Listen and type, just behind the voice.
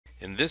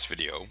In this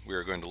video, we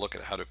are going to look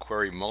at how to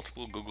query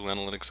multiple Google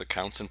Analytics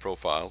accounts and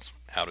profiles,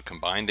 how to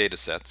combine data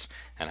sets,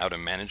 and how to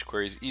manage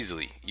queries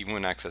easily, even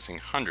when accessing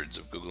hundreds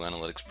of Google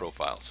Analytics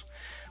profiles.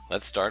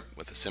 Let's start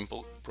with a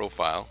simple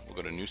profile. We'll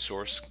go to New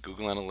Source,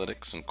 Google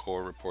Analytics, and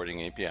Core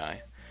Reporting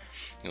API.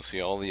 You'll see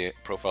all the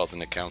profiles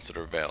and accounts that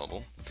are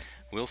available.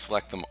 We'll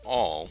select them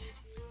all,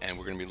 and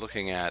we're going to be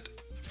looking at,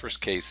 the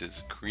first case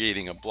is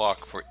creating a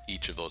block for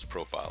each of those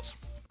profiles.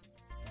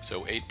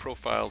 So 8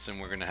 profiles,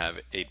 and we're going to have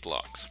 8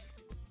 blocks.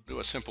 Do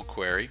a simple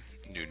query,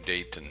 do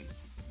date and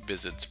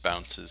visits,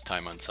 bounces,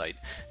 time on site.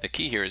 The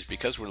key here is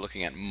because we're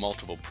looking at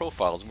multiple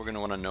profiles, we're going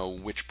to want to know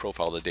which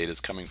profile the data is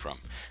coming from.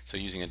 So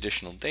using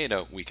additional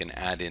data, we can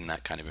add in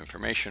that kind of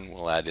information.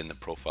 We'll add in the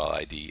profile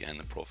ID and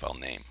the profile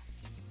name.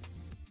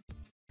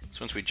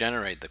 So once we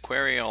generate the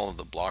query, all of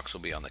the blocks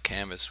will be on the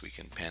canvas. We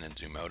can pan and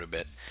zoom out a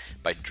bit.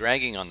 By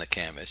dragging on the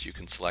canvas, you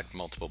can select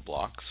multiple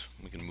blocks.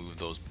 We can move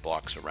those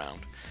blocks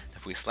around.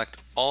 If we select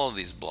all of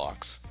these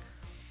blocks,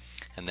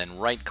 and then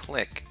right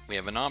click, we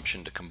have an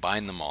option to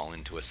combine them all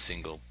into a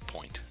single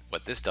point.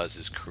 What this does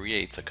is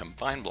creates a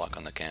combine block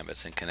on the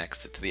canvas and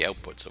connects it to the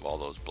outputs of all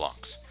those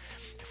blocks.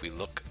 If we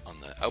look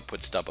on the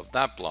output stub of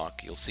that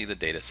block, you'll see the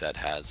data set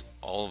has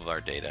all of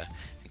our data,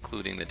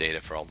 including the data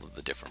for all of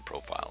the different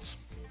profiles.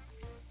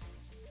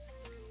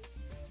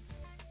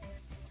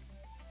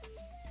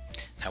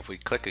 Now if we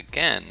click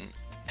again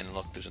and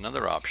look, there's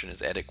another option,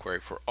 is edit query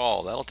for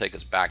all. That'll take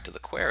us back to the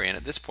query, and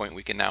at this point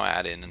we can now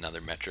add in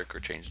another metric or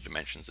change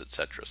dimensions,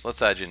 etc. So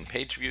let's add in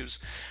page views.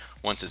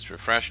 Once it's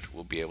refreshed,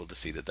 we'll be able to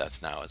see that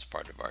that's now as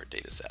part of our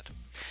data set.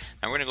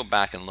 Now we're going to go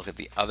back and look at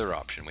the other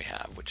option we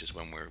have, which is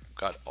when we've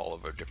got all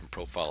of our different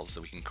profiles,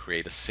 that we can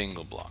create a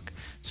single block.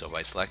 So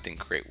by selecting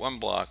create one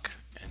block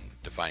and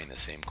defining the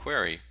same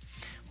query,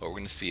 what we're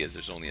going to see is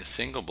there's only a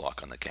single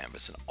block on the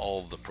canvas and all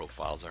of the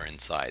profiles are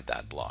inside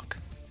that block.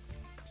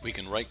 We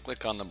can right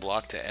click on the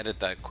block to edit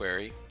that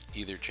query,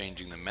 either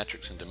changing the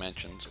metrics and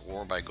dimensions,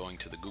 or by going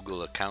to the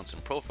Google Accounts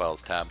and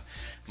Profiles tab,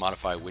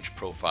 modify which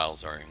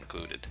profiles are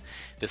included.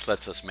 This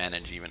lets us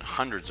manage even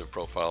hundreds of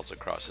profiles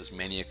across as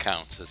many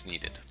accounts as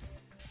needed.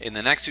 In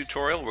the next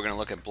tutorial, we're going to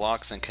look at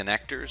blocks and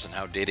connectors and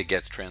how data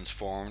gets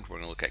transformed. We're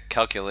going to look at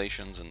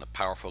calculations and the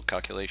powerful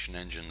calculation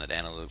engine that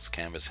Analytics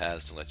Canvas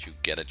has to let you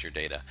get at your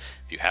data.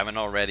 If you haven't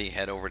already,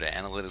 head over to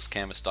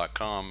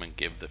analyticscanvas.com and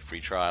give the free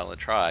trial a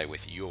try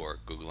with your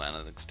Google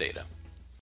Analytics data.